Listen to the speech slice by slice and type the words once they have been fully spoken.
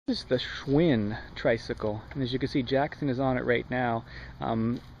This is the Schwinn Tricycle, and as you can see, Jackson is on it right now.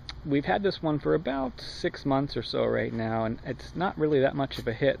 We've had this one for about 6 months or so right now, and it's not really that much of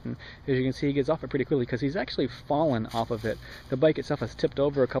a hit. And as you can see, he gets off it pretty quickly because he's actually fallen off of it. The bike itself has tipped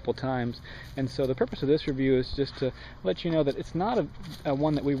over a couple times, and so the purpose of this review is just to let you know that it's not a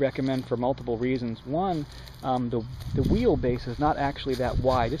one that we recommend for multiple reasons. One, the wheelbase is not actually that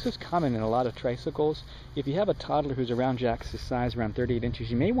wide. This is common in a lot of tricycles. If you have a toddler who's around Jack's size, around 38 inches,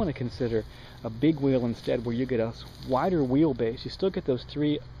 you may want to consider a big wheel instead, where you get a wider wheelbase. You still get those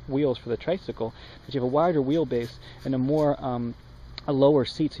 3 wheels for the tricycle, but you have a wider wheelbase and a lower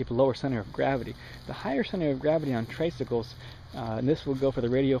seat, so you have a lower center of gravity. The higher center of gravity on tricycles, and this will go for the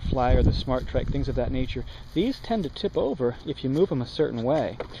Radio Fly or the Smart Trike, things of that nature, these tend to tip over if you move them a certain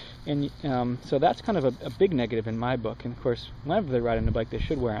way. And so that's kind of a big negative in my book. And of course, whenever they're riding a bike, they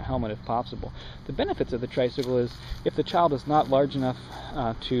should wear a helmet if possible. The benefits of the tricycle is if the child is not large enough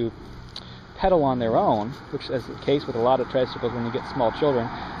to pedal on their own, which is the case with a lot of tricycles when you get small children,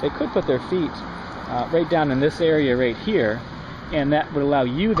 they could put their feet right down in this area right here, and that would allow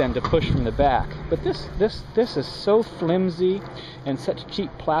you then to push from the back. But this is so flimsy and such cheap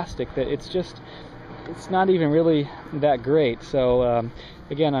plastic that it's not even really that great. So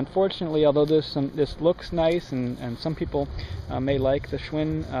again, unfortunately, although this looks nice and some people may like the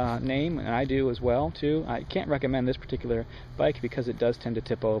Schwinn name, and I do as well too, I can't recommend this particular bike because it does tend to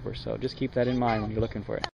tip over. So just keep that in mind when you're looking for it.